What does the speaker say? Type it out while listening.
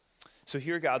So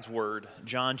hear God's word,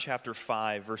 John chapter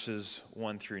 5, verses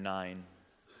 1 through 9.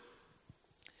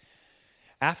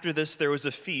 After this, there was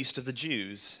a feast of the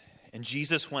Jews, and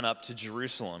Jesus went up to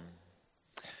Jerusalem.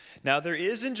 Now there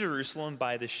is in Jerusalem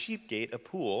by the sheep gate a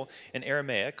pool in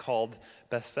Aramaic called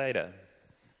Bethsaida,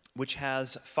 which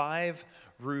has 5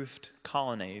 roofed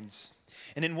colonnades.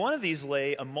 And in one of these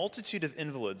lay a multitude of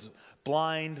invalids,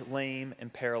 blind, lame,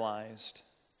 and paralyzed.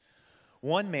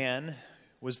 One man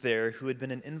was there who had been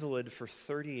an invalid for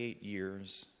 38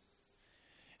 years.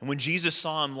 And when Jesus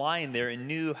saw him lying there and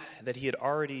knew that he had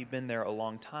already been there a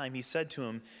long time, he said to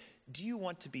him, "Do you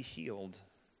want to be healed?"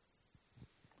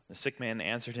 The sick man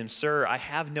answered him, "Sir, I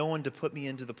have no one to put me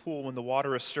into the pool when the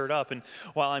water is stirred up, and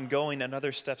while I'm going,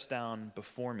 another steps down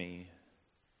before me."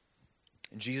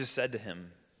 And Jesus said to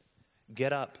him,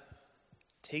 "Get up,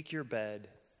 take your bed,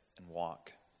 and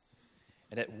walk."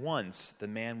 And at once the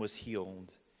man was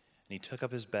healed, and he took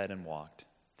up his bed and walked.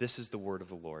 This is the word of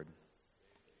the Lord.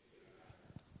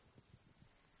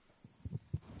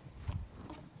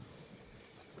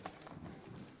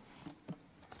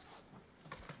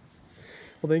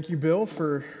 Well, thank you, Bill,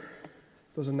 for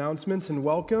those announcements and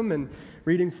welcome and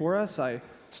reading for us. I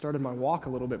started my walk a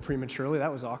little bit prematurely.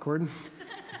 That was awkward.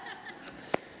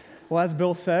 Well, as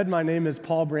Bill said, my name is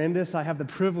Paul Brandis. I have the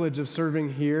privilege of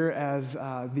serving here as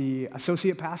the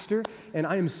associate pastor, and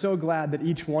I am so glad that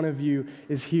each one of you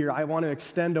is here. I want to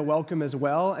extend a welcome as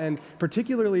well, and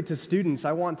particularly to students,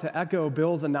 I want to echo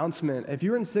Bill's announcement. If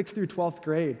you're in 6th through 12th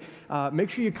grade, make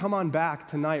sure you come on back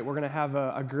tonight. We're going to have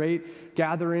a great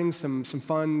gathering, some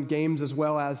fun games, as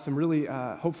well as some really,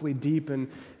 hopefully, deep and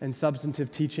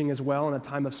substantive teaching as well, in a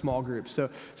time of small groups. So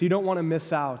you don't want to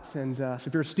miss out, and so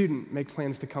if you're a student, make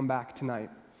plans to come back tonight.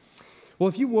 Well,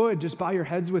 if you would, just bow your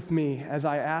heads with me as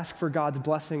I ask for God's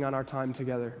blessing on our time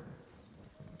together.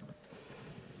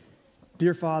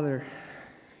 Dear Father,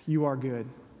 you are good.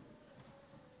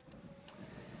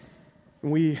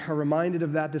 We are reminded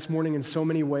of that this morning in so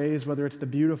many ways, whether it's the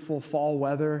beautiful fall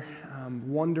weather,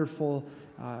 wonderful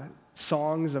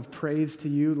songs of praise to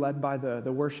you led by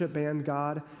the worship band,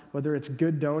 God, whether it's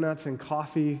good donuts and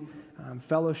coffee,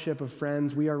 fellowship of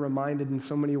friends. We are reminded in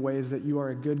so many ways that you are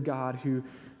a good God who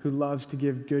loves to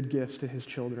give good gifts to his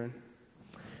children.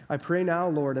 I pray now,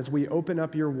 Lord, as we open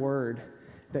up your word,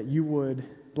 that you would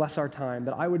bless our time,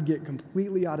 that I would get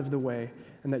completely out of the way,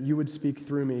 and that you would speak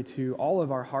through me to all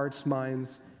of our hearts,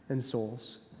 minds, and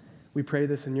souls. We pray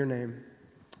this in your name.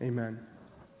 Amen.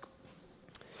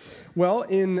 Well,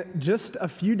 in just a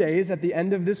few days at the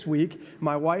end of this week,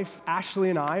 my wife Ashley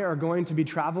and I are going to be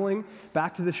traveling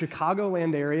back to the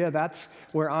Chicagoland area. That's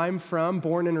where I'm from,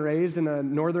 born and raised in a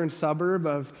northern suburb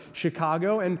of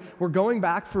Chicago, and we're going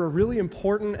back for a really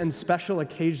important and special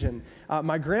occasion.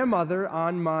 My grandmother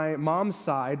on my mom's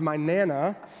side, my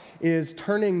Nana, is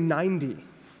turning 90.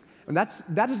 And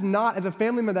that is not, as a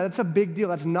family member, that's a big deal.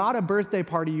 That's not a birthday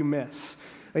party you miss.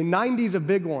 I mean, 90 is a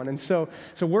big one, and so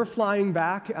we're flying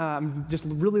back. I'm just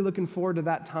really looking forward to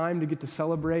that time to get to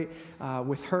celebrate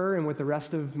with her and with the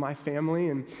rest of my family.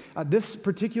 And this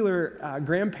particular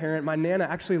grandparent, my Nana,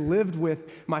 actually lived with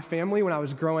my family when I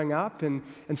was growing up, and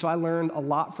so I learned a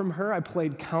lot from her. I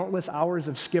played countless hours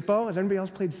of Skip-Bo. Has anybody else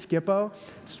played Skip-Bo?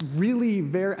 It's really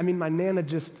my Nana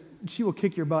she will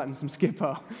kick your butt in some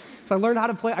Skip-Bo. So I learned how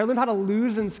to play. I learned how to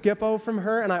lose in Skip-Bo from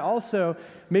her, and I also,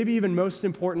 maybe even most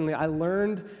importantly, I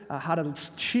learned how to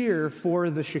cheer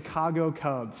for the Chicago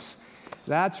Cubs.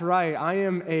 That's right. I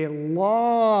am a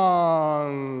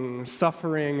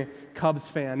long-suffering Cubs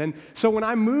fan. And so when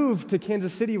I moved to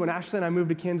Kansas City, when Ashley and I moved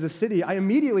to Kansas City, I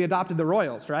immediately adopted the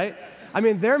Royals, right? I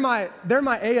mean, they're my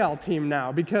AL team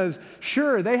now because,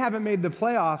 sure, they haven't made the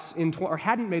playoffs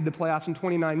hadn't made the playoffs in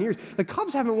 29 years. The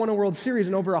Cubs haven't won a World Series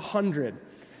in over 100.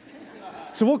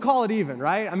 So we'll call it even,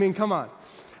 right? I mean, come on.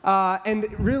 And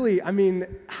really, I mean,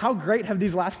 how great have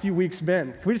these last few weeks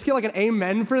been? Can we just get like an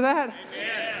amen for that?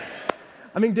 Amen.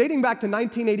 I mean, dating back to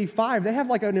 1985, they have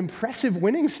like an impressive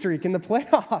winning streak in the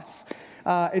playoffs.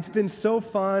 It's been so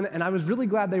fun, and I was really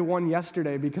glad they won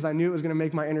yesterday because I knew it was going to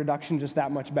make my introduction just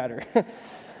that much better.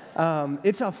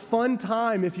 It's a fun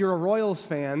time, if you're a Royals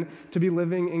fan, to be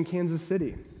living in Kansas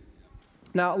City.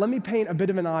 Now, let me paint a bit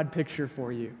of an odd picture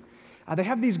for you. They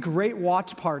have these great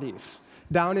watch parties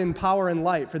down in Power and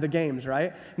Light for the games,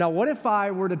 right? Now, what if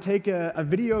I were to take a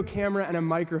video camera and a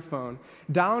microphone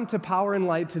down to Power and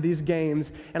Light to these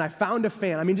games, and I found a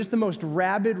fan, I mean, just the most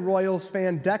rabid Royals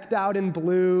fan, decked out in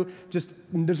blue, just,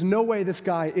 there's no way this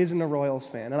guy isn't a Royals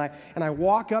fan. And I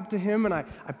walk up to him, and I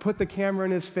put the camera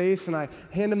in his face, and I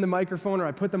hand him the microphone, or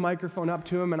I put the microphone up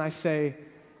to him, and I say,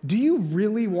 "Do you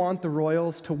really want the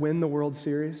Royals to win the World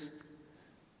Series?"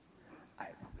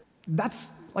 That's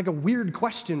like a weird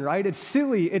question, right? It's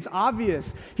silly, it's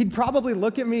obvious. He'd probably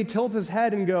look at me, tilt his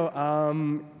head, and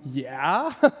go,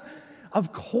 yeah?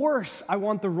 Of course I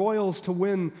want the Royals to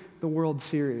win the World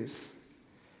Series.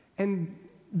 And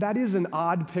that is an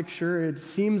odd picture. It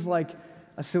seems like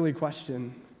a silly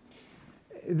question.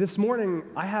 This morning,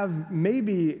 I have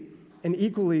maybe an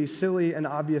equally silly and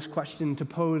obvious question to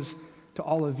pose to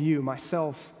all of you,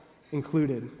 myself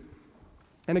included.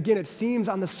 And again, it seems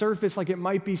on the surface like it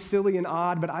might be silly and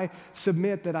odd, but I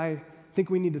submit that I think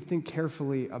we need to think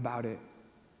carefully about it.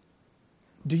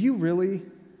 Do you really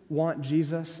want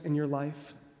Jesus in your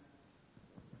life?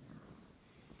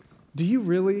 Do you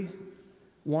really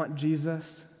want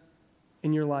Jesus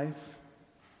in your life?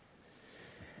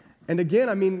 And again,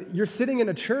 I mean, you're sitting in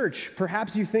a church.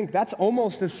 Perhaps you think that's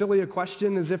almost as silly a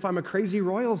question as if I'm a crazy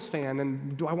Royals fan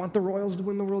and do I want the Royals to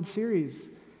win the World Series?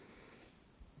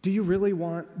 Do you really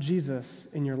want Jesus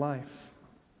in your life?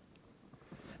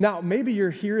 Now, maybe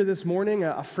you're here this morning,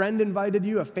 a friend invited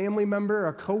you, a family member,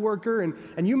 a coworker,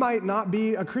 and you might not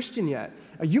be a Christian yet.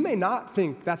 You may not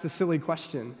think that's a silly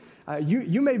question.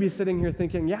 You may be sitting here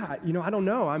thinking, yeah, I don't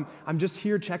know. I'm just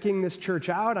here checking this church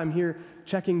out. I'm here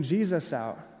checking Jesus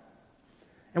out.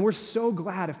 And we're so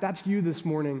glad, if that's you this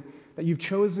morning, that you've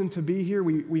chosen to be here.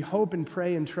 We hope and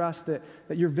pray and trust that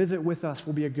your visit with us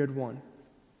will be a good one.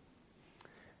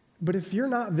 But if you're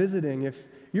not visiting, if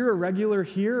you're a regular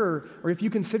here, or if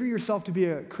you consider yourself to be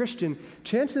a Christian,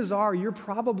 chances are you're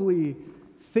probably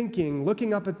thinking,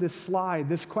 looking up at this slide,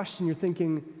 this question, you're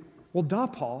thinking, well, duh,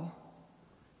 Paul,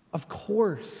 of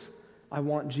course I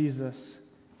want Jesus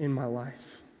in my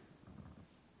life.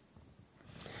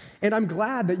 And I'm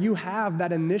glad that you have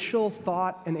that initial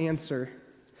thought and answer.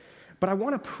 But I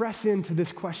want to press into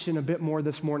this question a bit more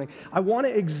this morning. I want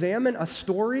to examine a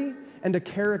story and a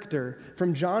character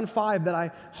from John 5 that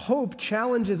I hope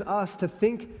challenges us to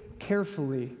think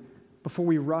carefully before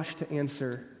we rush to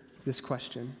answer this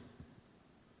question.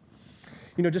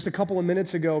 Just a couple of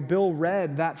minutes ago, Bill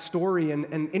read that story and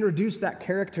introduced that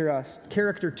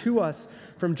character to us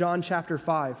from John chapter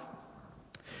 5.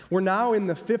 We're now in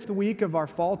the 5th week of our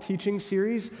fall teaching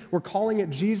series. We're calling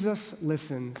it Jesus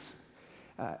Listens.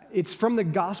 It's from the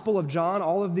Gospel of John.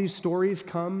 All of these stories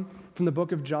come from the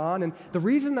book of John. And the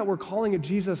reason that we're calling it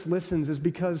Jesus Listens is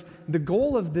because the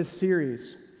goal of this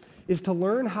series is to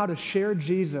learn how to share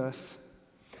Jesus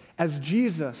as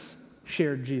Jesus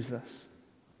shared Jesus.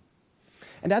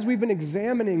 And as we've been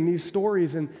examining these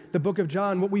stories in the book of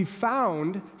John, what we've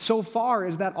found so far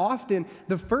is that often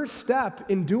the first step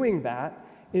in doing that,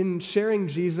 in sharing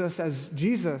Jesus as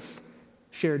Jesus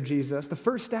shared Jesus, the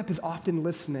first step is often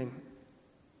listening,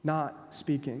 not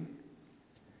speaking.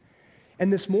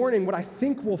 And this morning, what I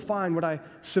think we'll find, what I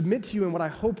submit to you and what I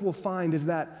hope we'll find is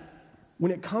that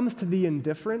when it comes to the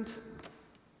indifferent,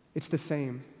 it's the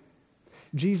same.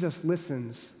 Jesus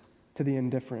listens to the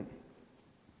indifferent.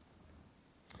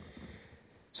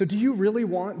 So do you really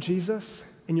want Jesus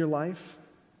in your life?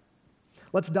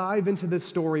 Let's dive into this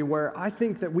story where I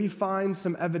think that we find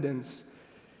some evidence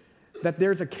that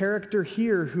there's a character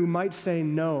here who might say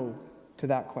no to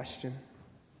that question.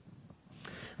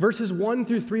 Verses 1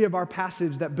 through 3 of our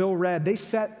passage that Bill read, they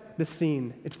set the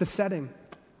scene. It's the setting.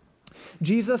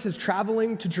 Jesus is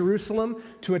traveling to Jerusalem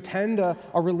to attend a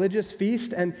religious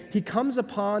feast, and he comes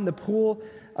upon the pool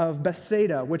of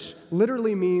Bethsaida, which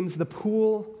literally means the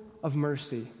pool of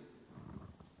mercy.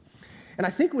 And I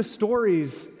think with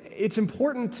stories, it's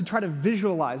important to try to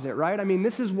visualize it, right? I mean,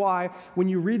 this is why when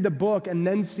you read the book and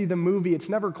then see the movie, it's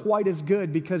never quite as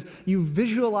good because you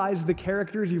visualize the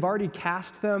characters, you've already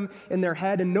cast them in their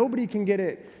head, and nobody can get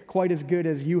it quite as good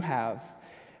as you have.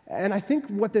 And I think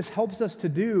what this helps us to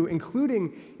do,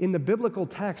 including in the biblical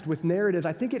text with narratives,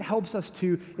 I think it helps us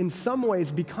to, in some ways,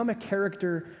 become a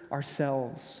character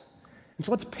ourselves. And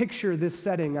so let's picture this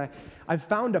setting. I've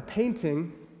found a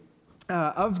painting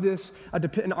of this,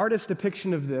 an artist's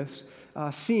depiction of this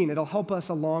scene. It'll help us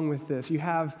along with this. You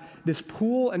have this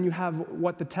pool, and you have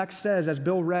what the text says, as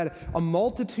Bill read, a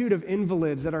multitude of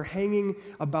invalids that are hanging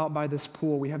about by this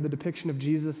pool. We have the depiction of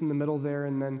Jesus in the middle there,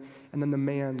 and then the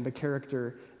man, the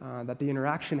character that the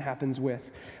interaction happens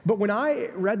with. But when I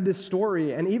read this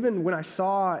story, and even when I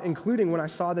saw, including when I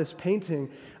saw this painting,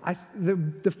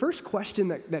 the first question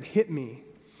that hit me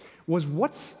was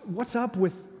what's up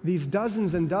with these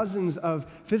dozens and dozens of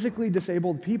physically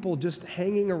disabled people just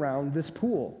hanging around this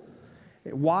pool?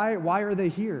 Why are they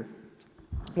here?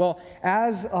 Well,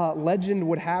 as legend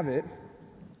would have it,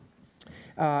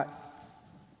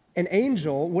 an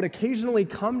angel would occasionally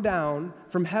come down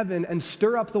from heaven and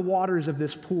stir up the waters of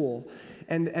this pool.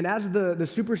 And as the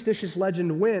superstitious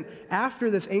legend went, after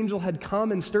this angel had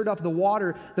come and stirred up the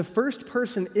water, the first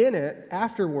person in it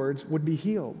afterwards would be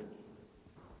healed.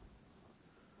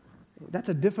 That's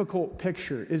a difficult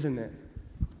picture, isn't it?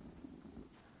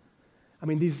 I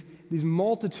mean, these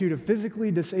multitude of physically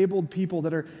disabled people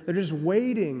they're just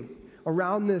waiting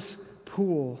around this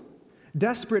pool,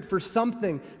 desperate for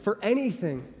something, for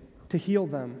anything to heal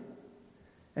them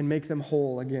and make them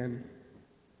whole again.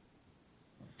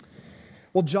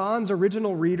 Well, John's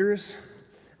original readers,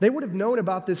 they would have known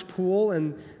about this pool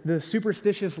and the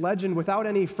superstitious legend without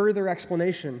any further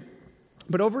explanation.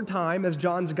 But over time, as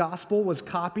John's gospel was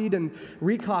copied and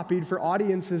recopied for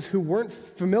audiences who weren't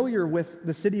familiar with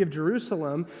the city of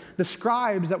Jerusalem, the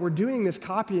scribes that were doing this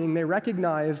copying, they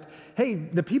recognized, hey,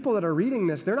 the people that are reading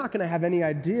this, they're not going to have any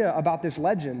idea about this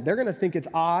legend. They're going to think it's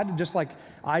odd, just like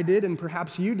I did and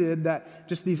perhaps you did, that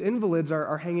just these invalids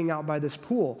are hanging out by this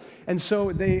pool. And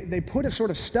so they put a sort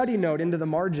of study note into the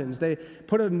margins. They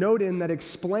put a note in that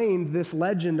explained this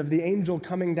legend of the angel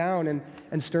coming down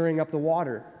and stirring up the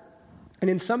water. And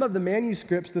in some of the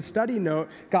manuscripts, the study note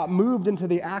got moved into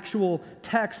the actual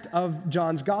text of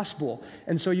John's gospel.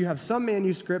 And so you have some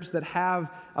manuscripts that have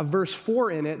a verse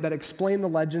 4 in it that explain the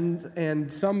legend,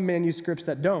 and some manuscripts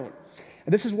that don't.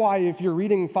 And this is why if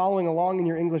you're following along in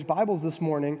your English Bibles this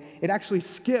morning, it actually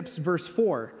skips verse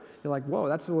 4. You're like, whoa,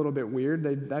 that's a little bit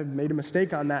weird. I made a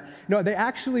mistake on that. No,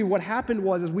 what happened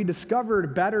was we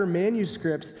discovered better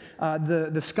manuscripts,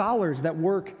 the scholars that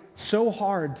work so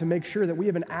hard to make sure that we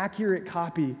have an accurate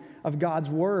copy of God's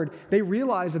word, they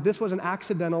realized that this was an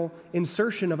accidental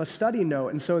insertion of a study note,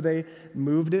 and so they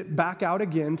moved it back out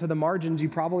again to the margins. You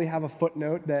probably have a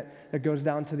footnote that goes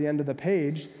down to the end of the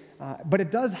page, but it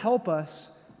does help us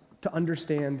to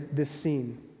understand this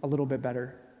scene a little bit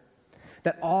better.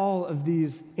 That all of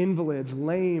these invalids,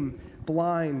 lame,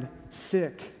 blind,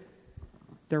 sick,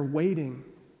 they're waiting.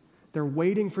 They're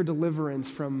waiting for deliverance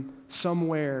from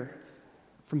somewhere,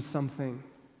 from something.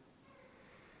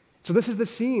 So this is the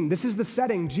scene. This is the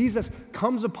setting. Jesus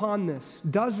comes upon this.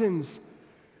 Dozens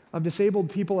of disabled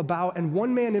people about, and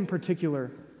one man in particular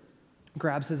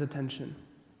grabs his attention.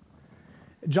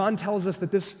 John tells us that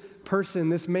this person,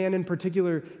 this man in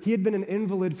particular, he had been an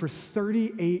invalid for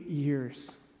 38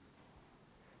 years.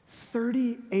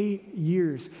 38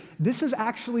 years. This is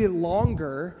actually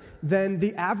longer than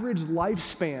the average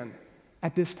lifespan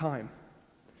at this time.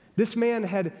 This man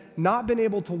had not been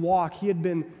able to walk. He had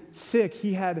been sick.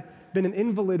 He had been an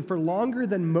invalid for longer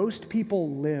than most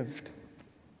people lived.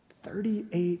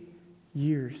 38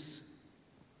 years.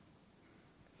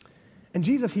 And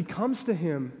Jesus, he comes to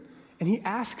him and he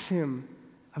asks him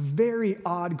a very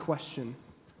odd question,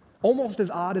 almost as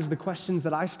odd as the questions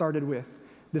that I started with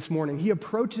this morning. He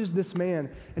approaches this man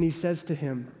and he says to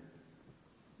him,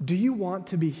 "Do you want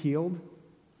to be healed?"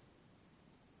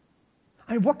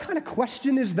 I mean, what kind of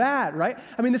question is that, right?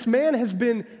 I mean, this man has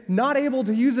been not able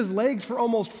to use his legs for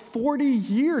almost 40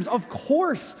 years. Of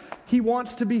course he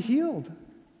wants to be healed.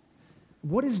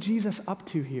 What is Jesus up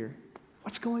to here?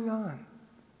 What's going on?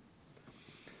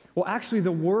 Well, actually,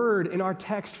 the word in our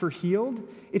text for healed,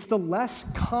 it's the less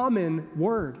common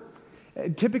word.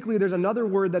 Typically, there's another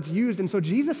word that's used, and so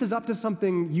Jesus is up to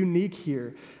something unique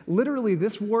here. Literally,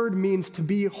 this word means to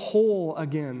be whole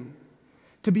again,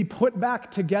 to be put back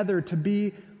together, to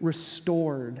be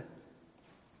restored.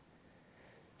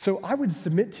 So I would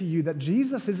submit to you that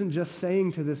Jesus isn't just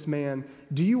saying to this man,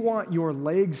 "Do you want your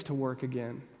legs to work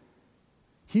again?"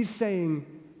 He's saying,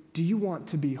 "Do you want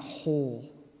to be whole?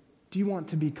 Do you want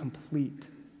to be complete?"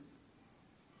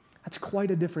 That's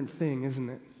quite a different thing, isn't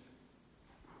it?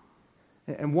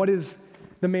 And what is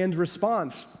the man's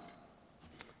response?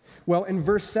 Well, in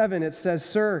verse 7, it says,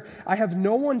 "Sir, I have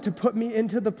no one to put me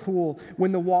into the pool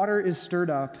when the water is stirred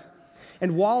up,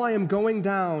 and while I am going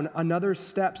down, another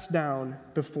steps down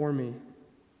before me."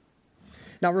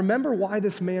 Now, remember why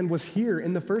this man was here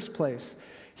in the first place.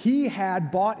 He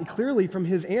had bought, clearly from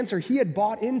his answer, he had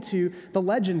bought into the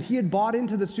legend. He had bought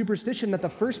into the superstition that the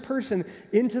first person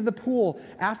into the pool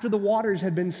after the waters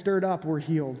had been stirred up were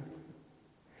healed.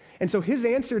 And so his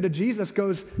answer to Jesus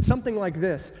goes something like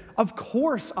this: "Of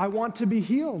course I want to be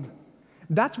healed.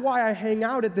 That's why I hang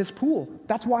out at this pool.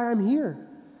 That's why I'm here.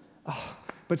 Oh,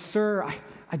 but sir,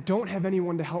 I don't have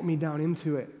anyone to help me down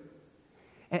into it.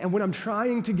 And when I'm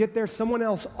trying to get there, someone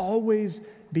else always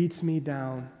beats me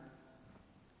down."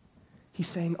 He's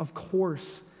saying, of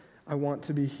course I want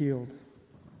to be healed.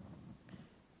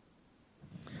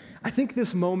 I think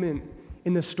this moment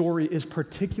in the story is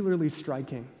particularly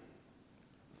striking.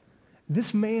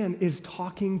 This man is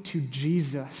talking to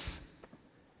Jesus,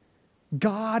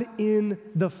 God in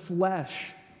the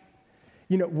flesh.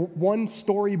 One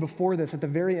story before this, at the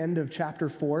very end of chapter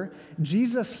 4,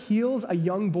 Jesus heals a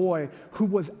young boy who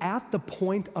was at the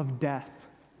point of death.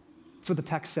 That's what the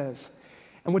text says.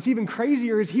 And what's even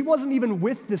crazier is he wasn't even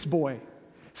with this boy.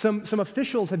 Some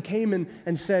officials had came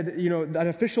and said, an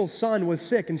official's son was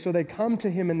sick, and so they come to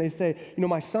him and they say,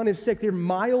 my son is sick. They're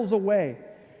miles away.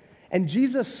 And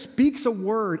Jesus speaks a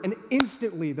word, and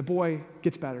instantly the boy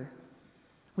gets better.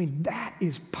 That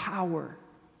is power.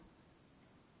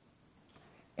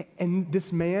 And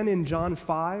this man in John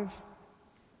 5,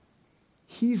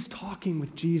 he's talking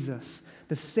with Jesus,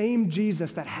 the same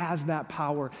Jesus that has that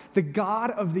power, the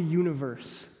God of the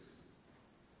universe.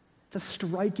 It's a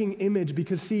striking image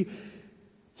because, see,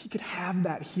 he could have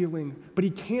that healing, but he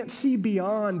can't see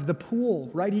beyond the pool,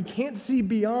 right? He can't see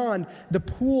beyond the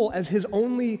pool as his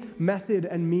only method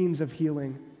and means of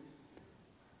healing.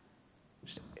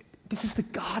 This is the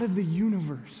God of the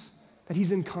universe that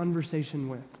he's in conversation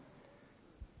with.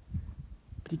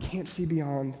 But he can't see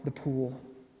beyond the pool.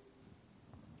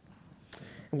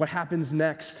 And what happens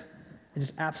next, I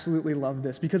just absolutely love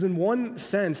this. Because in one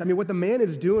sense, what the man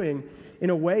is doing, in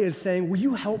a way, is saying, will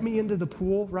you help me into the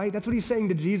pool, right? That's what he's saying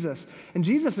to Jesus. And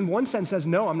Jesus, in one sense, says,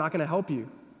 no, I'm not going to help you,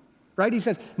 right? He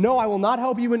says, no, I will not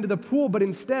help you into the pool. But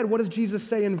instead, what does Jesus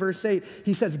say in verse 8?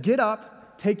 He says, get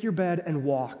up, take your bed, and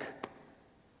walk.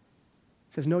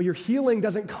 He says, no, your healing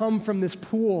doesn't come from this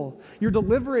pool. Your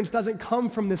deliverance doesn't come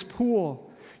from this pool.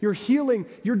 Your healing,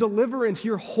 your deliverance,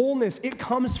 your wholeness, it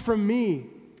comes from me.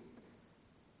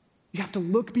 You have to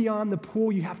look beyond the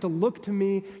pool. You have to look to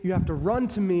me. You have to run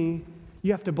to me.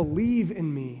 You have to believe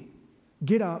in me.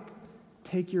 Get up,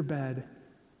 take your bed,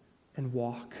 and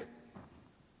walk.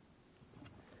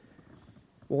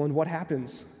 Well, and what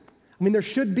happens? There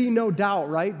should be no doubt,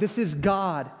 right? This is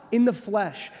God in the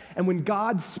flesh. And when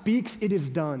God speaks, it is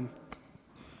done.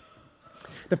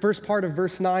 The first part of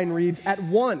verse 9 reads, at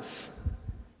once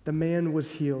the man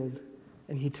was healed,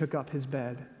 and he took up his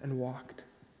bed and walked.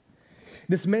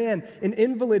 This man, an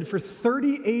invalid for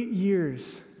 38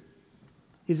 years,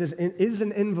 is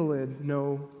an invalid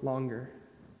no longer.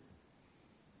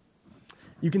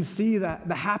 You can see that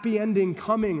the happy ending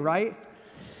coming, right?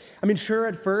 Sure,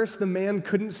 at first the man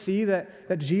couldn't see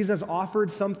that Jesus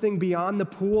offered something beyond the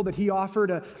pool, that he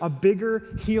offered a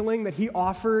bigger healing, that he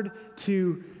offered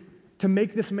to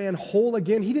make this man whole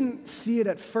again. He didn't see it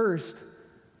at first,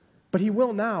 but he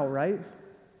will now, right?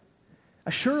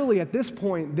 Surely at this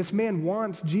point, this man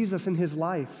wants Jesus in his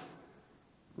life,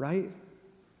 right?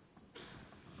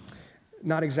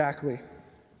 Not exactly.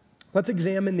 Let's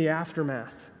examine the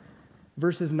aftermath,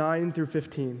 verses 9 through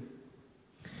 15.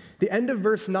 The end of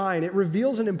verse 9, it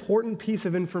reveals an important piece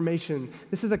of information.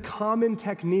 This is a common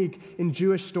technique in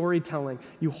Jewish storytelling.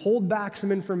 You hold back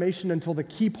some information until the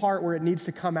key part where it needs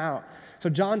to come out. So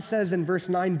John says in verse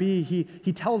 9b,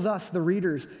 he tells us, the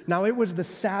readers, now it was the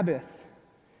Sabbath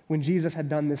when Jesus had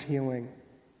done this healing.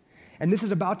 And this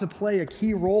is about to play a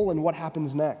key role in what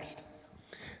happens next.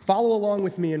 Follow along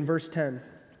with me in verse 10.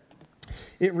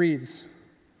 It reads,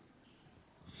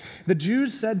 the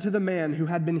Jews said to the man who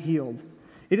had been healed,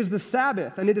 it is the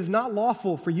Sabbath, and it is not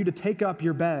lawful for you to take up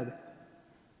your bed.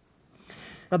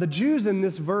 Now, the Jews in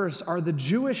this verse are the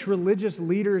Jewish religious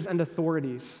leaders and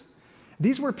authorities.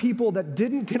 These were people that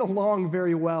didn't get along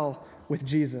very well with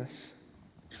Jesus.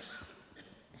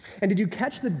 And did you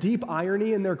catch the deep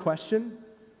irony in their question?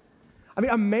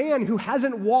 A man who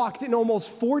hasn't walked in almost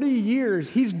 40 years,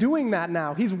 he's doing that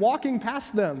now. He's walking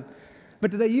past them.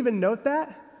 But do they even note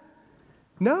that?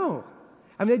 No.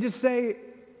 They just say,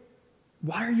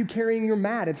 why are you carrying your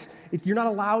mat? You're not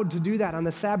allowed to do that on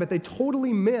the Sabbath. They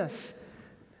totally miss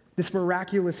this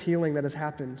miraculous healing that has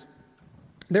happened.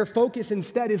 Their focus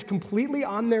instead is completely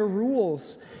on their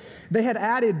rules. They had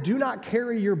added, do not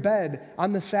carry your bed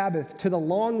on the Sabbath to the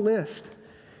long list.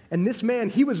 And this man,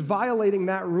 he was violating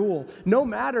that rule. No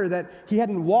matter that he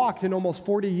hadn't walked in almost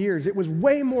 40 years, it was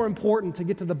way more important to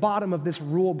get to the bottom of this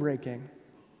rule breaking.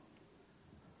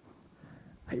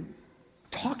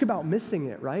 Talk about missing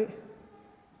it, right?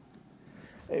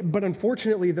 But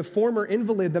unfortunately, the former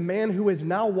invalid, the man who is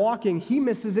now walking, he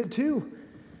misses it too.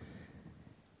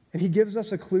 And he gives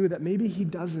us a clue that maybe he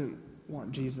doesn't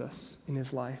want Jesus in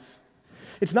his life.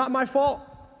 It's not my fault,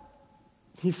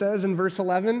 he says in verse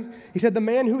 11. He said, the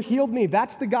man who healed me,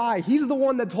 that's the guy. He's the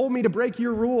one that told me to break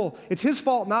your rule. It's his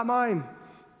fault, not mine.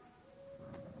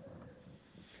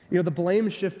 The blame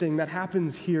shifting that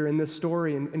happens here in this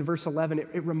story in verse 11,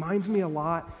 it reminds me a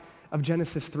lot of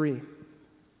Genesis 3.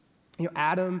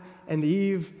 Adam and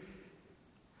Eve,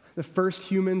 the first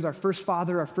humans, our first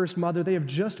father, our first mother, they have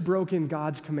just broken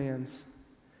God's commands.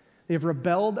 They have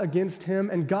rebelled against him,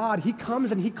 and God, he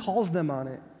comes and he calls them on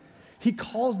it. He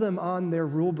calls them on their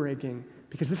rule breaking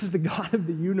because this is the God of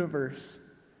the universe.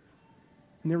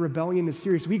 And their rebellion is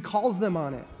serious. So he calls them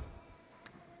on it.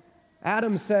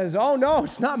 Adam says, oh no,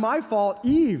 it's not my fault.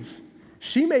 Eve,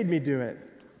 she made me do it.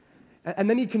 And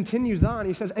then he continues on.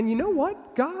 He says, and you know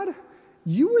what, God?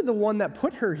 You were the one that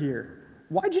put her here.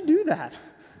 Why'd you do that?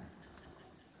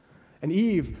 And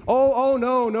Eve, oh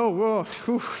no,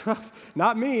 whoa,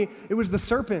 not me. It was the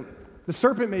serpent. The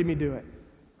serpent made me do it.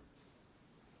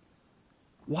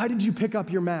 Why did you pick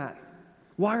up your mat?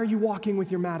 Why are you walking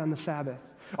with your mat on the Sabbath?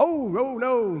 Oh,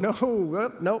 no,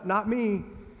 not me.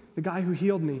 The guy who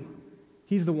healed me,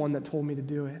 he's the one that told me to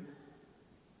do it.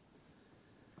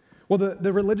 Well,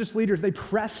 the religious leaders, they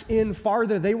press in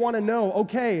farther. They want to know,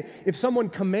 okay, if someone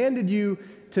commanded you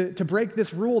to break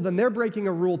this rule, then they're breaking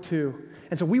a rule too.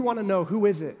 And so we want to know, who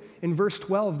is it? In verse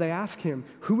 12, they ask him,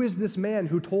 who is this man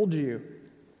who told you,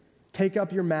 take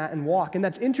up your mat and walk? And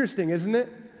that's interesting, isn't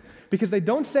it? Because they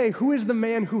don't say, who is the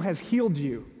man who has healed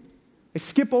you? They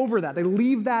skip over that. They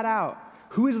leave that out.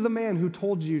 Who is the man who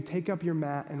told you, take up your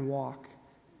mat and walk?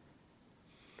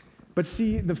 But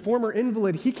see, the former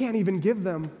invalid, he can't even give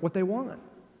them what they want.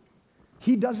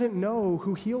 He doesn't know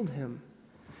who healed him.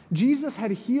 Jesus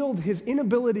had healed his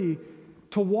inability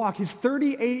to walk, his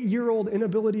 38-year-old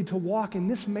inability to walk,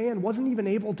 and this man wasn't even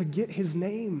able to get his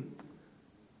name.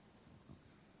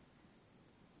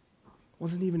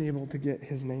 Wasn't even able to get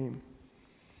his name.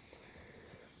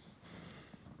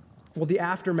 Well, the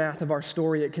aftermath of our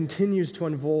story, it continues to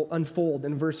unfold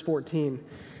in verse 14.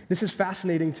 This is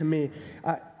fascinating to me.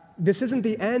 This isn't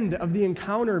the end of the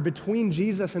encounter between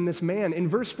Jesus and this man. In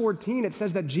verse 14, it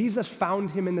says that Jesus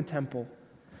found him in the temple.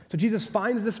 So Jesus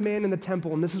finds this man in the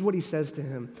temple, and this is what he says to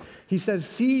him. He says,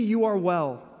 see, you are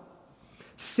well.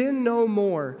 Sin no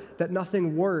more, that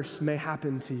nothing worse may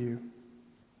happen to you.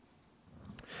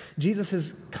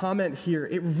 Jesus' comment here,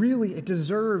 it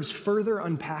deserves further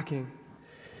unpacking.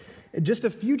 Just a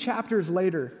few chapters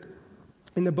later,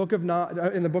 in the book of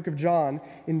John,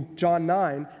 in John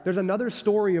 9, there's another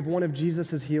story of one of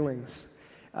Jesus' healings.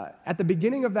 At the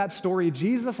beginning of that story,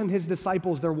 Jesus and his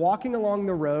disciples, they're walking along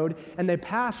the road, and they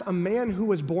pass a man who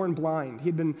was born blind.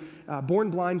 He'd been born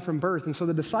blind from birth. And so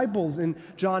the disciples in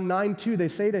John 9:2, they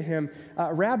say to him,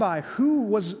 Rabbi,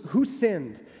 who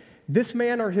sinned, this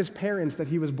man or his parents, that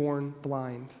he was born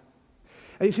blind?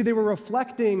 And you see, they were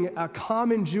reflecting a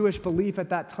common Jewish belief at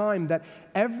that time that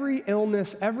every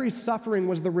illness, every suffering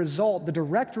was the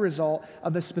direct result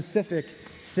of a specific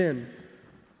sin.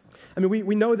 I mean,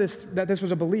 we know that this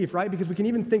was a belief, right? Because we can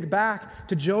even think back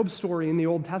to Job's story in the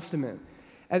Old Testament.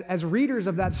 As readers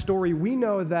of that story, we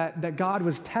know that God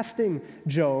was testing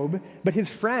Job, but his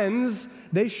friends,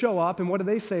 they show up, and what do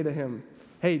they say to him?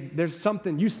 Hey, there's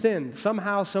something, you sinned.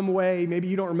 Somehow, some way, maybe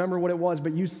you don't remember what it was,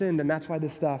 but you sinned, and that's why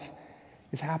this stuff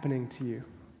is happening to you.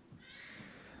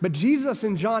 But Jesus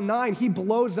in John 9, he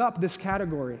blows up this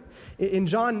category. In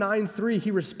John 9:3, he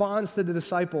responds to the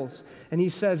disciples, and he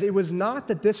says, it was not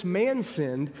that this man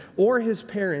sinned or his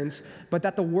parents, but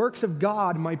that the works of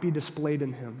God might be displayed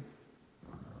in him.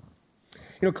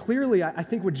 You know, clearly, I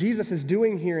think what Jesus is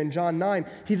doing here in John 9,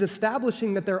 he's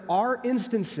establishing that there are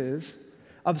instances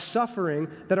of suffering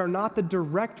that are not the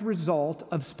direct result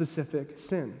of specific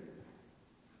sin.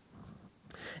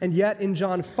 And yet in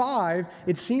John 5,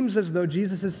 it seems as though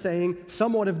Jesus is saying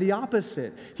somewhat of the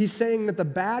opposite. He's saying that the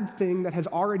bad thing that has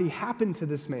already happened to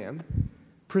this man,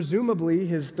 presumably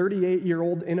his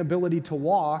 38-year-old inability to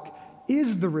walk,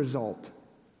 is the result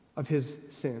of his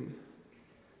sin.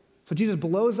 So Jesus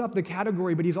blows up the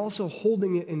category, but he's also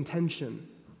holding it in tension.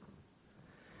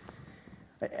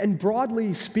 And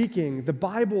broadly speaking, the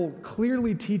Bible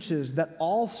clearly teaches that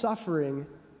all suffering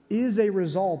is a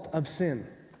result of sin.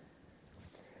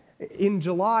 In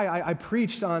July, I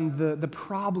preached on the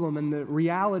problem and the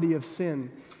reality of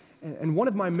sin. And one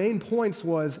of my main points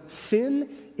was sin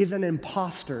is an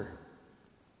imposter.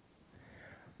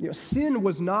 You know, sin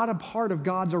was not a part of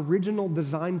God's original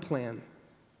design plan.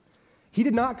 He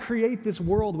did not create this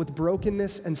world with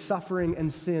brokenness and suffering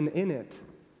and sin in it.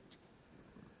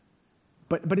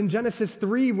 But in Genesis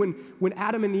 3, when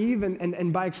Adam and Eve,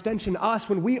 and by extension us,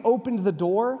 when we opened the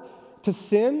door to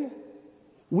sin,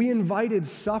 we invited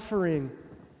suffering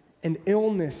and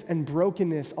illness and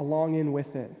brokenness along in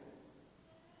with it.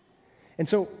 And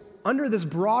so, under this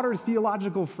broader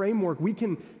theological framework, we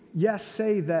can, yes,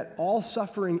 say that all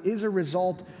suffering is a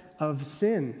result of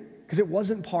sin, because it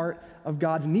wasn't part of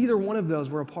neither one of those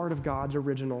were a part of God's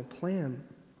original plan.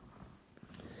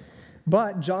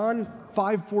 But John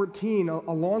 5:14,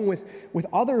 along with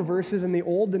other verses in the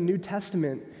Old and New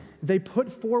Testament, they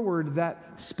put forward that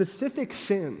specific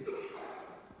sin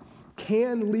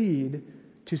can lead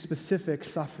to specific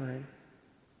suffering.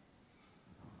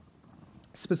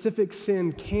 Specific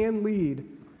sin can lead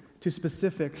to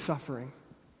specific suffering.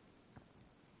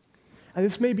 And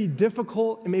this may be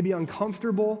difficult, it may be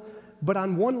uncomfortable, but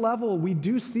on one level, we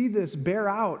do see this bear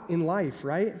out in life,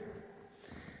 right?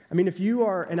 I mean, if you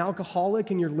are an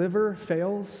alcoholic and your liver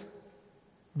fails,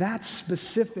 that's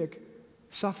specific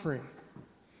suffering.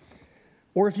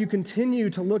 Or if you continue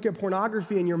to look at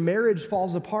pornography and your marriage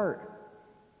falls apart,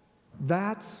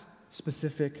 that's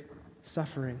specific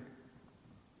suffering.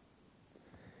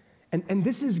 And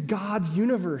this is God's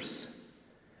universe.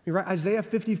 Right? Isaiah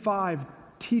 55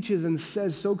 teaches and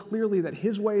says so clearly that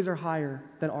his ways are higher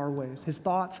than our ways. His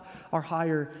thoughts are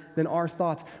higher than our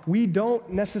thoughts. We don't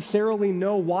necessarily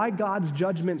know why God's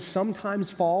judgment sometimes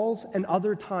falls and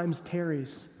other times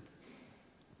tarries.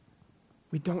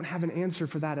 We don't have an answer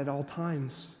for that at all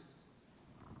times.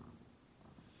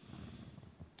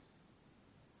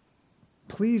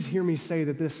 Please hear me say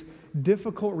that this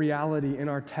difficult reality in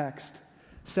our text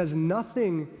says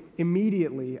nothing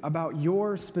immediately about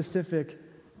your specific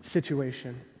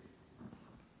situation.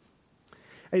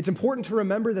 It's important to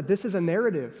remember that this is a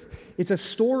narrative. It's a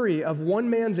story of one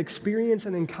man's experience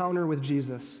and encounter with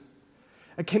Jesus.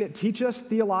 Can it teach us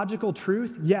theological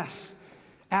truth? Yes,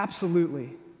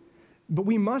 absolutely. But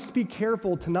we must be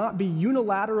careful to not be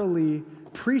unilaterally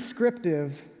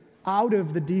prescriptive out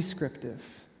of the descriptive.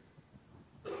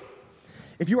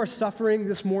 If you are suffering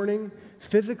this morning,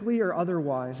 physically or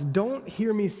otherwise, don't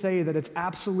hear me say that it's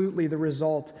absolutely the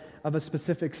result of a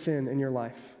specific sin in your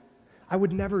life. I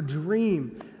would never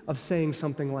dream of saying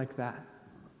something like that.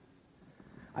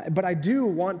 But I do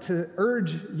want to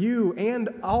urge you and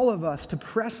all of us to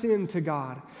press into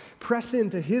God, press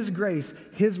into His grace,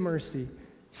 His mercy,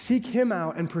 seek Him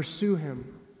out and pursue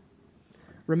Him.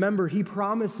 Remember, He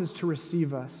promises to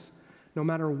receive us no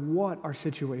matter what our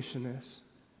situation is.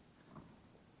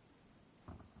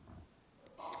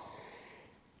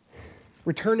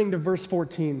 Returning to verse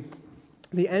 14,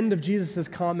 the end of Jesus'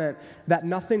 comment that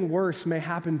nothing worse may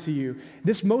happen to you.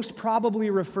 This most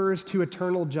probably refers to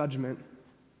eternal judgment.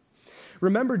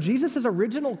 Remember, Jesus'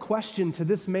 original question to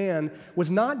this man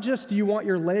was not just, do you want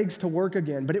your legs to work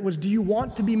again, but it was, do you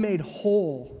want to be made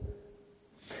whole?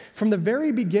 From the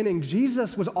very beginning,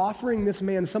 Jesus was offering this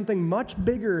man something much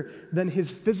bigger than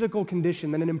his physical condition,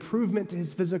 than an improvement to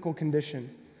his physical condition.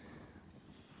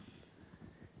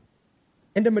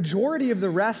 And a majority of the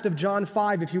rest of John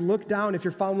 5, if you look down, if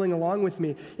you're following along with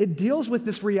me, it deals with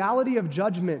this reality of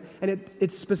judgment, and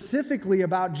it's specifically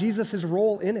about Jesus'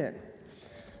 role in it.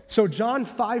 So John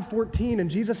 5:14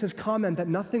 and Jesus' comment that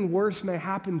nothing worse may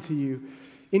happen to you,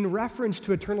 in reference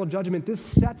to eternal judgment, this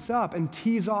sets up and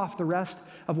tees off the rest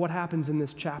of what happens in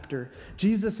this chapter.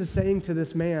 Jesus is saying to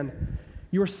this man,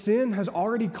 your sin has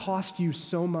already cost you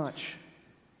so much.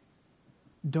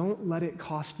 Don't let it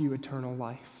cost you eternal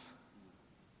life.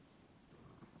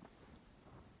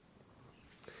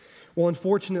 Well,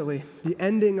 unfortunately, the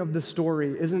ending of the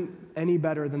story isn't any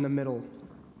better than the middle.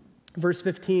 Verse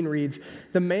 15 reads,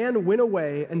 the man went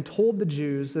away and told the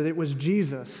Jews that it was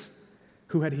Jesus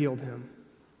who had healed him.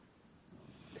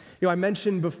 You know, I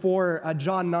mentioned before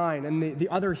John 9 and the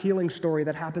other healing story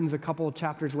that happens a couple of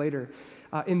chapters later.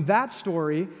 In that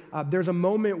story, there's a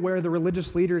moment where the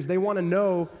religious leaders, they want to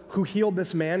know who healed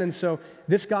this man. And so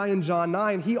this guy in John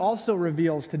 9, he also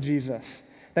reveals to Jesus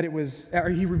that it was, or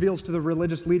he reveals to the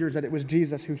religious leaders that it was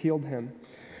Jesus who healed him.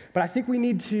 But I think we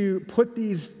need to put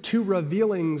these two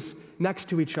revealings next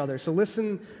to each other. So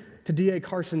listen to D.A.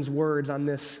 Carson's words on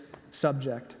this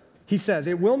subject. He says,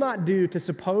 it will not do to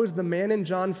suppose the man in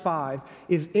John 5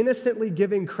 is innocently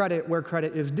giving credit where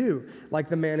credit is due, like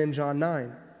the man in John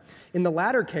 9. In the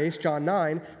latter case, John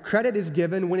 9, credit is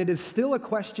given when it is still a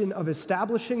question of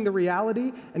establishing the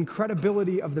reality and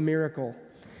credibility of the miracle.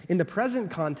 In the present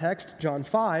context, John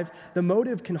 5, the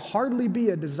motive can hardly be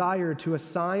a desire to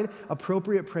assign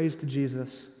appropriate praise to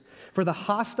Jesus, for the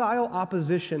hostile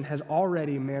opposition has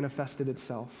already manifested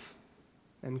itself.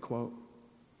 End quote.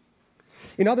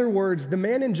 In other words, the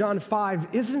man in John 5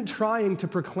 isn't trying to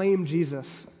proclaim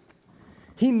Jesus.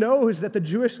 He knows that the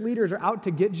Jewish leaders are out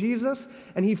to get Jesus,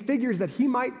 and he figures that he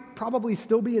might probably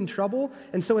still be in trouble,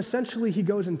 and so essentially he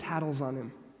goes and tattles on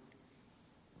him.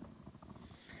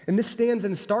 And this stands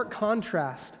in stark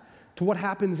contrast to what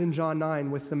happens in John 9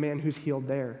 with the man who's healed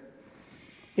there.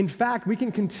 In fact, we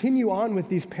can continue on with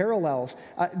these parallels.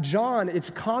 John, it's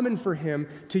common for him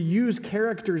to use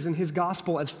characters in his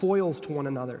gospel as foils to one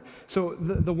another. So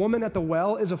the woman at the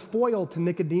well is a foil to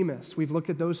Nicodemus. We've looked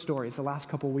at those stories the last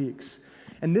couple weeks.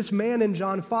 And this man in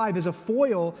John 5 is a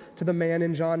foil to the man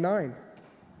in John 9.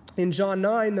 In John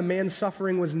 9, the man's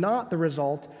suffering was not the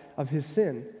result of his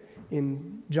sin.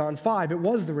 In John 5, it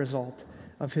was the result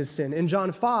of his sin. In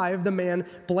John 5, the man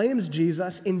blames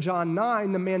Jesus. In John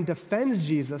 9, the man defends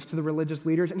Jesus to the religious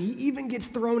leaders, and he even gets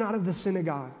thrown out of the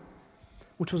synagogue,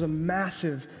 which was a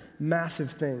massive,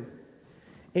 massive thing.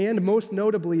 And most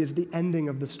notably is the ending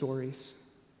of the stories.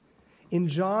 In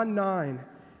John 9,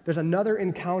 there's another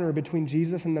encounter between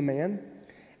Jesus and the man,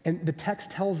 and the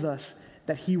text tells us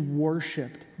that he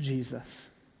worshiped Jesus.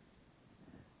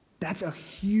 That's a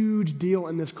huge deal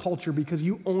in this culture because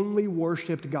you only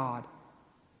worshiped God.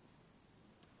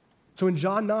 So in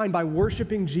John 9, by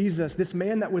worshiping Jesus, this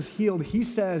man that was healed, he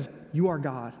says, "You are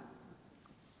God."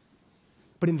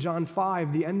 But in John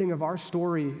 5, the ending of our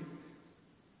story,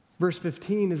 verse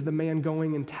 15, is the man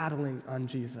going and tattling on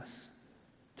Jesus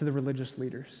to the religious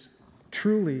leaders.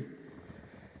 Truly,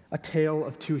 a tale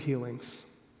of two healings.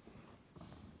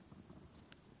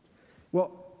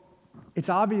 Well, it's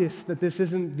obvious that this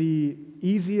isn't the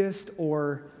easiest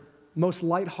or most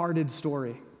lighthearted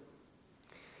story.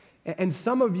 And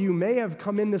some of you may have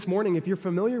come in this morning, if you're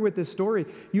familiar with this story,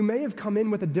 you may have come in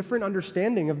with a different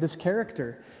understanding of this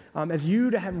character. As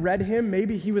you to have read him,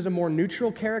 maybe he was a more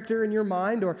neutral character in your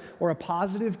mind or a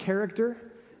positive character.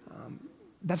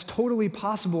 That's totally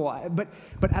possible.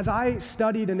 But as I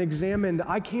studied and examined,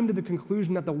 I came to the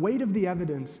conclusion that the weight of the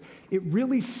evidence, it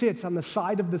really sits on the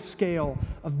side of the scale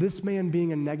of this man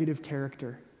being a negative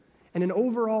character. And an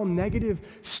overall negative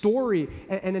story,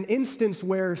 and an instance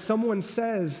where someone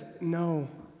says, "No,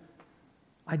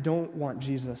 I don't want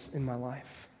Jesus in my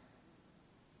life."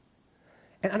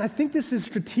 And I think this is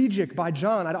strategic by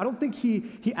John. I don't think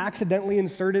he accidentally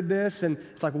inserted this and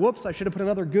it's like, whoops, I should have put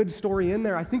another good story in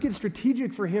there. I think it's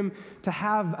strategic for him to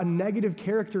have a negative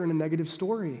character in a negative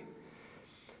story.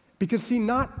 Because, see,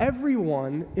 not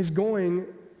everyone is going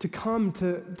to come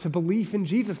to belief in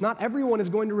Jesus. Not everyone is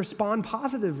going to respond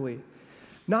positively.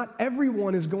 Not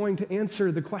everyone is going to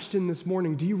answer the question this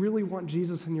morning, do you really want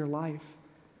Jesus in your life,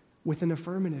 with an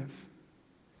affirmative?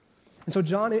 And so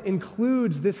John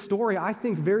includes this story, I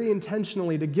think, very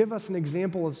intentionally to give us an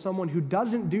example of someone who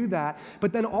doesn't do that,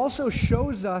 but then also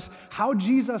shows us how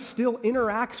Jesus still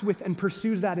interacts with and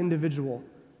pursues that individual.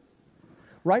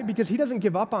 Right? Because he doesn't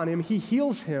give up on him, he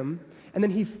heals him, and then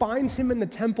he finds him in the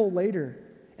temple later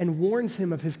and warns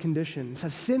him of his condition,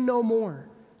 says, "Sin no more."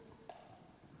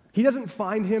 He doesn't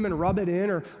find him and rub it in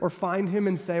or find him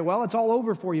and say, "Well, it's all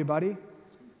over for you, buddy."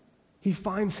 He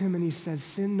finds him and he says,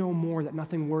 "Sin no more, that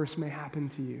nothing worse may happen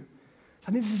to you."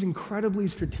 I think this is incredibly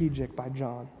strategic by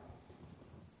John.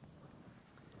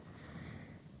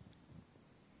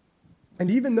 And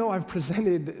even though I've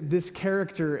presented this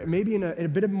character maybe in a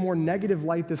bit of a more negative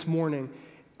light this morning,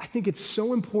 I think it's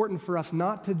so important for us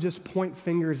not to just point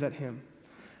fingers at him.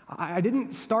 I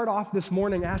didn't start off this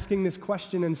morning asking this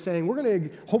question and saying,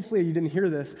 hopefully you didn't hear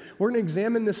this, we're going to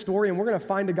examine this story and we're going to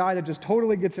find a guy that just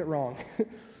totally gets it wrong.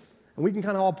 And we can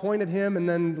kind of all point at him and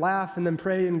then laugh and then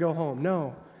pray and go home.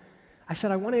 No. I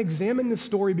said I want to examine this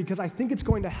story because I think it's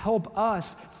going to help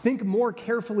us think more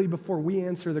carefully before we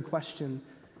answer the question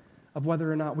of whether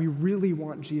or not we really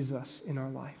want Jesus in our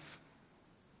life.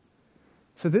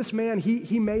 So this man,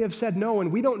 he may have said no, and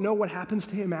we don't know what happens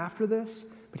to him after this,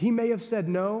 but he may have said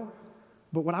no.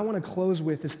 But what I want to close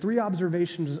with is 3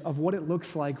 observations of what it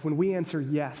looks like when we answer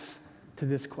yes to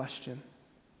this question.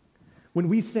 When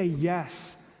we say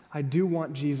yes, I do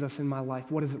want Jesus in my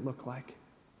life, what does it look like?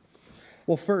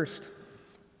 Well, first,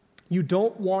 you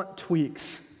don't want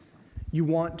tweaks. You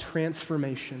want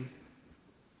transformation.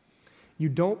 You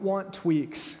don't want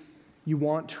tweaks. You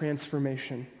want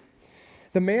transformation.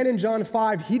 The man in John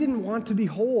 5, he didn't want to be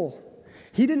whole.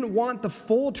 He didn't want the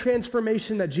full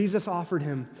transformation that Jesus offered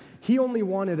him. He only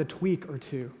wanted a tweak or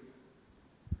two.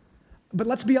 But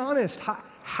let's be honest,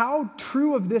 how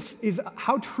true of this is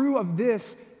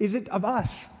it of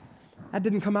us? That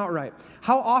didn't come out right.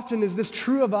 How often is this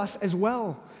true of us as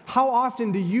well? How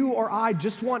often do you or I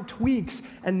just want tweaks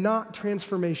and not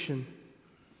transformation?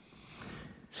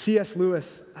 C.S.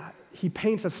 Lewis, he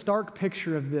paints a stark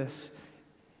picture of this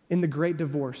in The Great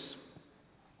Divorce.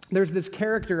 There's this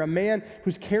character, a man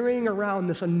who's carrying around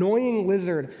this annoying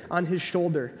lizard on his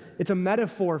shoulder. It's a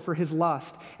metaphor for his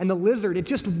lust. And the lizard, it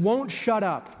just won't shut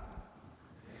up.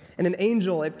 And an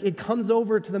angel, it comes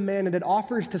over to the man and it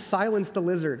offers to silence the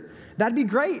lizard. That'd be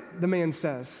great, the man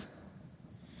says.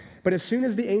 But as soon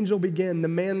as the angel begins, the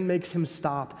man makes him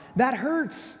stop. That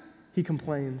hurts, he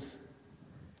complains.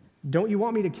 Don't you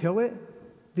want me to kill it?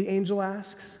 The angel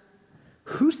asks.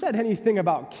 Who said anything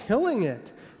about killing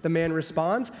it? The man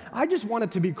responds. I just want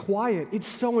it to be quiet. It's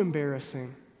so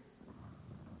embarrassing.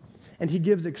 And he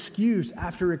gives excuse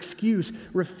after excuse,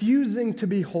 refusing to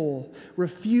be whole,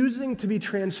 refusing to be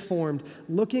transformed,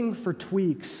 looking for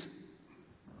tweaks,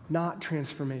 not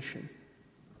transformation.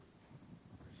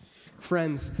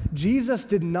 Friends, Jesus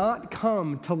did not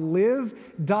come to live,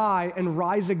 die, and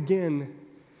rise again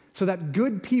so that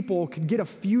good people could get a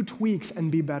few tweaks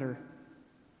and be better.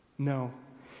 No.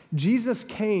 Jesus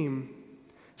came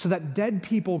so that dead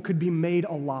people could be made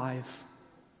alive,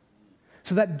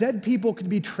 so that dead people could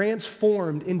be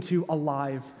transformed into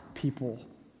alive people.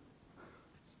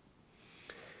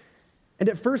 And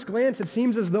at first glance, it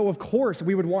seems as though, of course,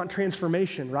 we would want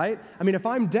transformation, right? I mean, if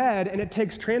I'm dead and it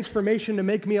takes transformation to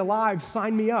make me alive,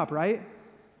 sign me up, right?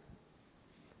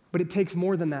 But it takes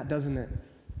more than that, doesn't it?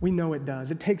 We know it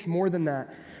does. It takes more than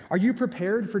that. Are you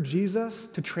prepared for Jesus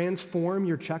to transform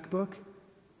your checkbook?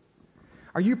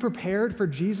 Are you prepared for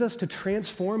Jesus to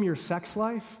transform your sex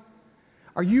life?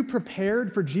 Are you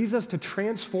prepared for Jesus to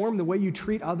transform the way you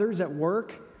treat others at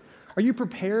work? Are you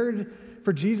prepared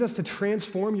for Jesus to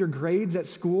transform your grades at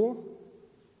school?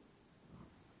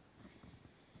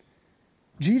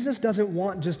 Jesus doesn't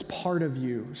want just part of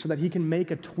you so that he can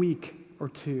make a tweak or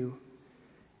two.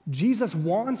 Jesus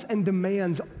wants and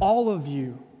demands all of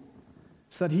you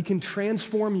so that he can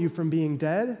transform you from being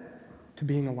dead to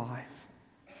being alive.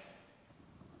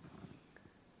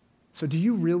 So do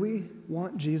you really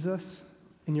want Jesus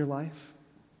in your life?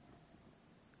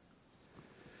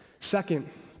 Second,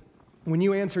 when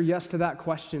you answer yes to that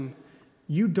question,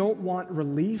 you don't want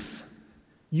relief,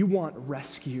 you want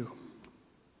rescue.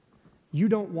 You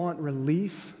don't want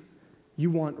relief,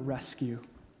 you want rescue.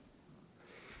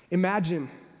 Imagine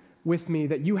with me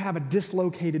that you have a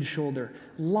dislocated shoulder,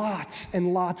 lots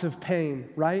and lots of pain,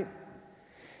 right?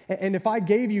 And if I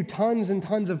gave you tons and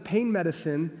tons of pain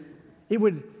medicine, it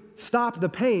would stop the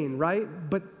pain, right?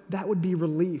 But that would be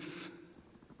relief,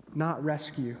 not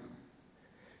rescue.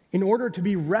 In order to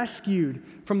be rescued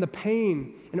from the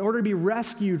pain, in order to be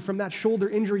rescued from that shoulder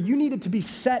injury, you need it to be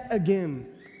set again.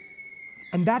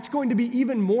 And that's going to be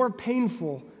even more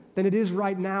painful than it is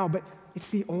right now, but it's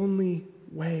the only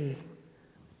way.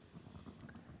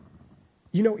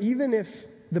 You know, even if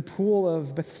the pool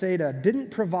of Bethsaida didn't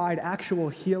provide actual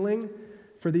healing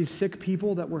for these sick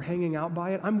people that were hanging out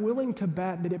by it, I'm willing to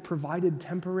bet that it provided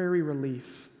temporary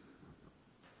relief.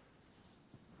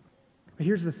 But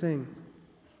here's the thing.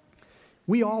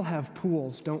 We all have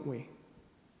pools, don't we?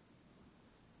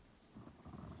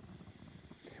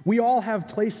 We all have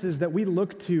places that we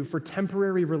look to for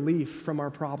temporary relief from our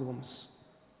problems.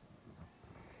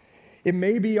 It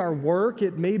may be our work,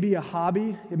 it may be a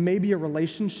hobby, it may be a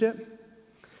relationship,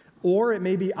 or it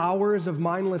may be hours of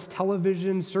mindless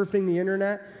television, surfing the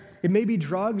internet. It may be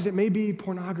drugs, it may be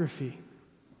pornography.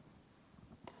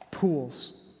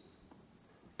 Pools.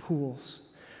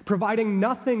 Providing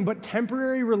nothing but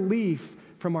temporary relief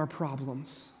from our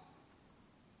problems.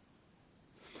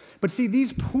 But see,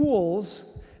 these pools,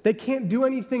 they can't do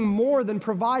anything more than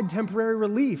provide temporary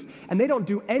relief, and they don't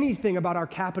do anything about our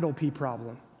capital P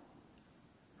problem.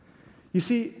 You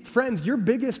see, friends, your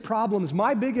biggest problems,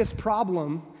 my biggest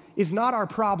problem, is not our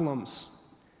problems.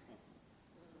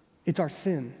 It's our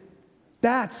sin.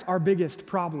 That's our biggest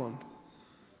problem.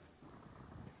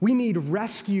 We need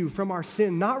rescue from our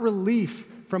sin, not relief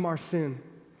from our sin.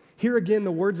 Here again,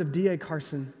 the words of D.A.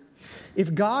 Carson.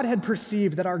 If God had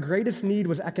perceived that our greatest need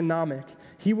was economic,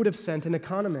 he would have sent an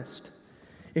economist.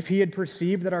 If he had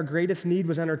perceived that our greatest need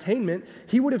was entertainment,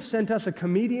 he would have sent us a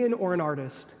comedian or an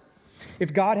artist.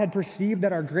 If God had perceived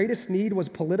that our greatest need was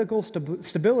political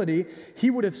stability, he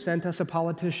would have sent us a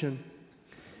politician.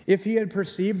 If he had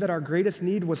perceived that our greatest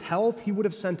need was health, he would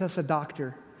have sent us a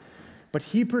doctor. But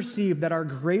he perceived that our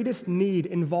greatest need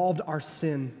involved our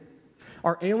sin,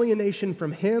 our alienation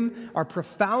from him, our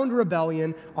profound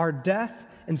rebellion, our death,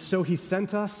 and so he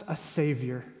sent us a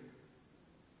Savior.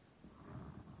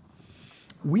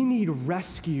 We need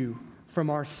rescue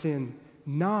from our sin,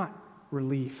 not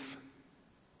relief.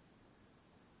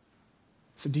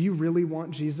 So do you really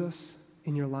want Jesus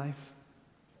in your life?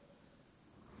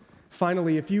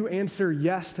 Finally, if you answer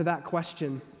yes to that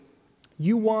question,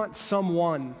 you want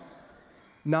someone,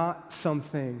 not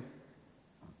something.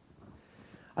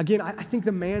 Again, I think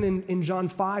the man in John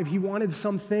 5, he wanted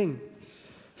something.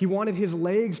 He wanted his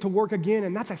legs to work again,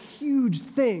 and that's a huge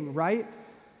thing, right?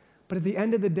 But at the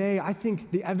end of the day, I think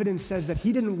the evidence says that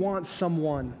he didn't want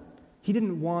someone. He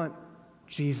didn't want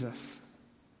Jesus.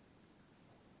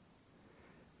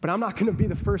 But I'm not going to be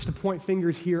the first to point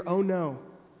fingers here. Oh, no.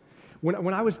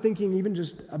 When I was thinking even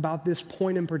just about this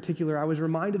point in particular, I was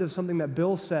reminded of something that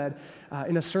Bill said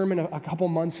in a sermon a couple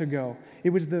months ago. It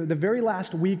was the very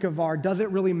last week of our Does It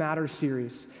Really Matter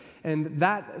series. And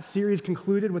that series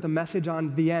concluded with a message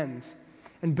on the end.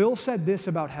 And Bill said this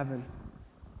about heaven.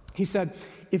 He said,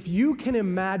 if you can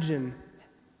imagine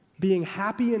being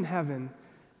happy in heaven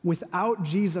without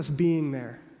Jesus being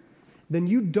there, then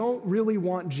you don't really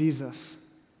want Jesus.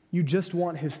 You just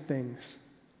want his things.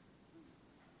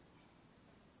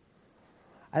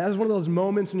 That was one of those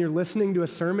moments when you're listening to a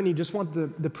sermon, you just want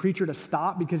the preacher to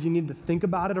stop because you need to think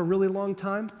about it a really long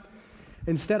time.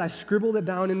 Instead, I scribbled it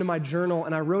down into my journal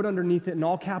and I wrote underneath it in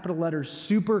all capital letters,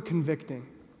 super convicting.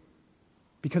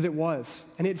 Because it was,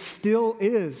 and it still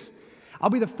is. I'll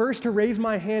be the first to raise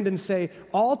my hand and say,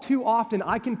 all too often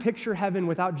I can picture heaven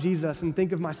without Jesus and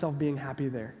think of myself being happy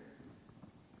there.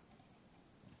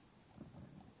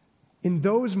 In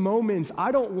those moments,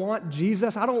 I don't want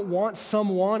Jesus, I don't want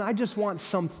someone, I just want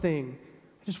something.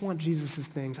 I just want Jesus'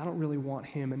 things. I don't really want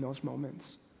him in those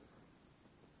moments.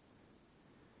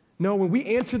 No, when we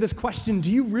answer this question,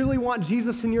 do you really want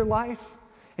Jesus in your life?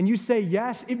 And you say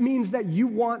yes, it means that you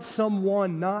want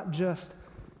someone, not just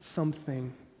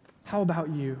something. How about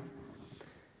you?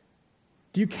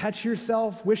 Do you catch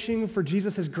yourself wishing for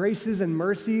Jesus' graces and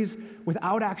mercies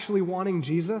without actually wanting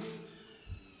Jesus?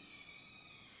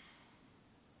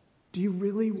 Do you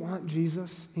really want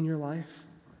Jesus in your life?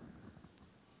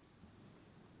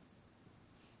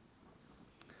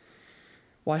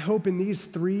 Well, I hope in these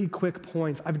 3 quick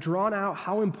points, I've drawn out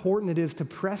how important it is to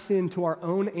press into our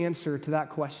own answer to that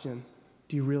question.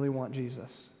 Do you really want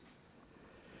Jesus?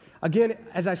 Again,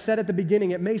 as I said at the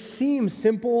beginning, it may seem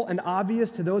simple and obvious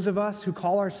to those of us who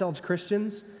call ourselves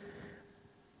Christians,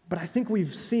 but I think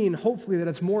we've seen, hopefully, that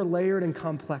it's more layered and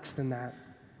complex than that.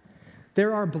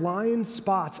 There are blind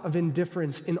spots of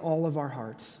indifference in all of our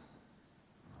hearts.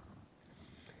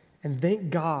 And thank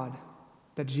God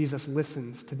that Jesus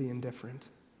listens to the indifferent.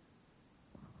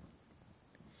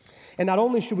 And not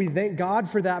only should we thank God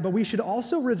for that, but we should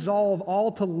also resolve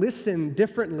all to listen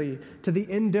differently to the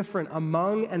indifferent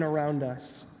among and around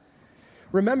us.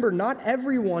 Remember, not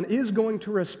everyone is going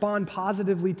to respond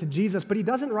positively to Jesus, but he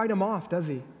doesn't write them off, does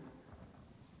he?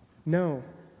 No.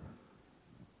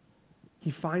 He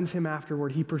finds him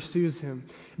afterward. He pursues him.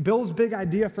 Bill's big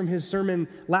idea from his sermon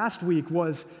last week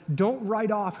was, don't write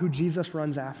off who Jesus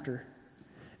runs after.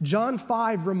 John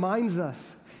 5 reminds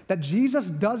us that Jesus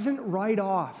doesn't write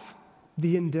off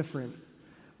the indifferent,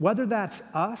 whether that's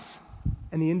us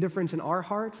and the indifference in our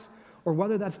hearts, or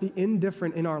whether that's the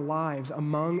indifferent in our lives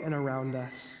among and around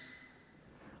us.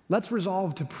 Let's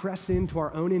resolve to press into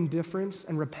our own indifference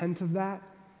and repent of that,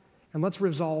 and let's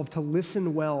resolve to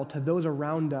listen well to those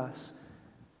around us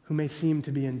who may seem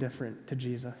to be indifferent to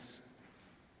Jesus.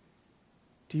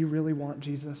 Do you really want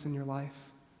Jesus in your life?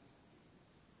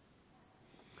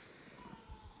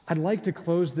 I'd like to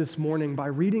close this morning by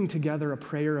reading together a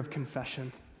prayer of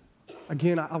confession.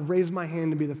 Again, I'll raise my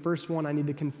hand to be the first one I need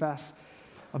to confess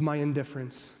of my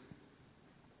indifference.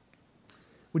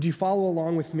 Would you follow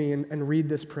along with me and read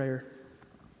this prayer?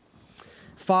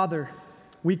 Father,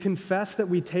 we confess that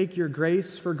we take your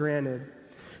grace for granted.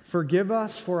 Forgive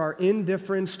us for our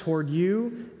indifference toward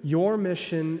you, your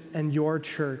mission, and your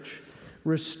church.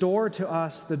 Restore to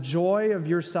us the joy of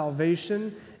your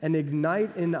salvation and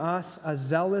ignite in us a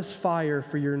zealous fire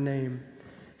for your name.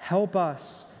 Help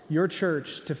us, your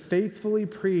church, to faithfully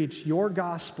preach your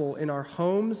gospel in our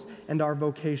homes and our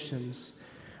vocations.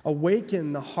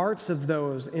 Awaken the hearts of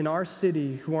those in our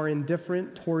city who are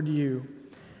indifferent toward you.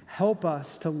 Help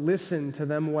us to listen to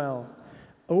them well.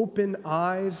 Open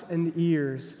eyes and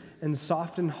ears and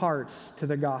soften hearts to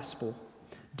the gospel.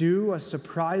 Do a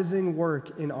surprising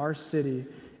work in our city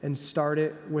and start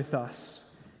it with us.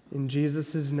 In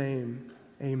Jesus' name,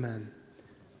 amen.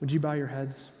 Would you bow your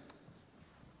heads?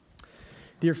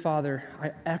 Dear Father,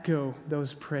 I echo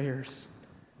those prayers.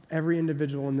 Every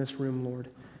individual in this room, Lord.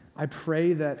 I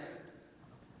pray that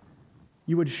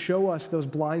you would show us those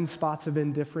blind spots of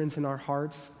indifference in our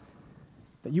hearts,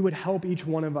 that you would help each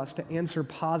one of us to answer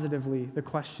positively the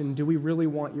question, do we really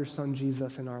want your son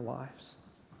Jesus in our lives?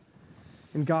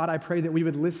 And God, I pray that we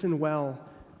would listen well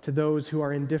to those who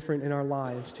are indifferent in our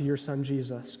lives, to your son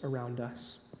Jesus around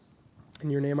us.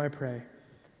 In your name I pray,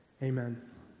 amen.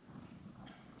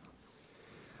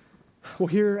 Well,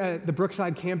 here at the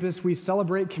Brookside campus, we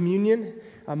celebrate communion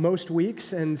most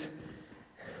weeks, and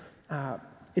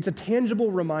it's a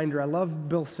tangible reminder. I love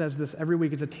Bill says this every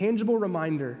week. It's a tangible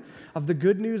reminder of the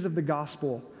good news of the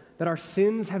gospel, that our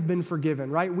sins have been forgiven,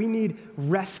 right? We need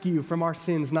rescue from our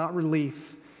sins, not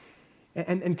relief.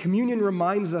 And communion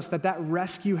reminds us that that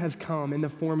rescue has come in the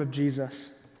form of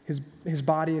Jesus, his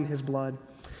body and his blood.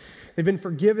 They've been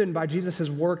forgiven by Jesus'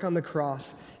 work on the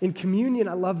cross. In communion,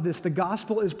 I love this, the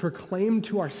gospel is proclaimed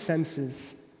to our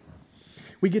senses.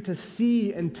 We get to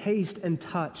see and taste and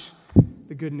touch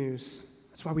the good news.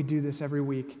 That's why we do this every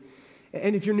week.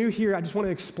 And if you're new here, I just want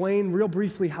to explain real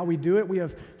briefly how we do it. We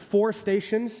have 4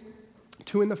 stations,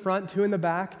 2 in the front, 2 in the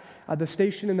back. The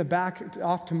station in the back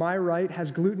off to my right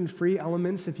has gluten-free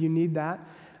elements if you need that.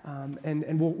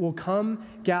 And we'll come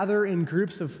gather in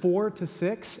groups of 4 to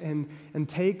 6 and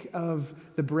take of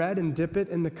the bread and dip it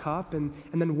in the cup and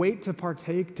then wait to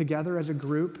partake together as a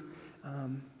group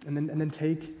and then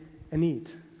take and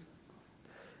eat.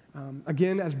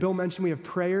 Again, as Bill mentioned, we have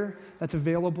prayer that's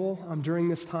available during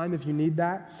this time if you need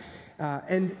that.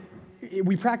 And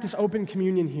we practice open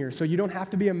communion here, so you don't have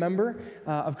to be a member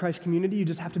of Christ Community. You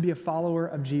just have to be a follower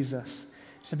of Jesus.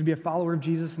 You just have to be a follower of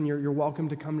Jesus, and you're welcome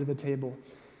to come to the table.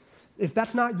 If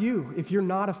that's not you, if you're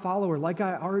not a follower, like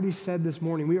I already said this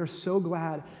morning, we are so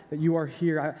glad that you are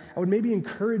here. I would maybe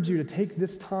encourage you to take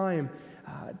this time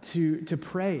to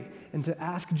pray and to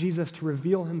ask Jesus to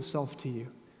reveal himself to you,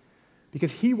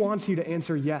 because he wants you to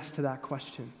answer yes to that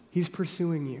question. He's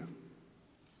pursuing you.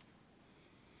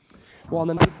 Well, on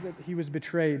the night that he was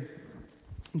betrayed,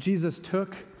 Jesus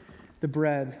took the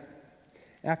bread.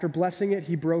 After blessing it,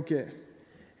 he broke it,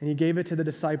 and he gave it to the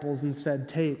disciples and said,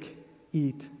 "Take,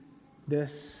 eat.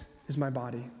 This is my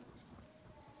body."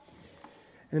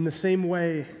 And in the same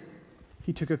way,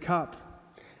 he took a cup.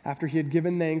 After he had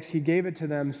given thanks, he gave it to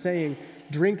them, saying,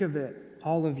 "Drink of it,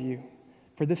 all of you,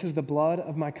 for this is the blood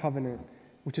of my covenant,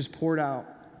 which is poured out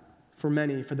for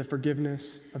many for the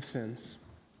forgiveness of sins."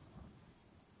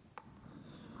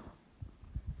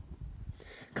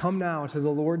 Come now to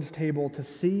the Lord's table to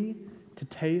see, to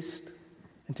taste,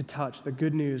 and to touch the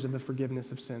good news of the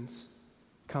forgiveness of sins.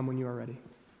 Come when you are ready.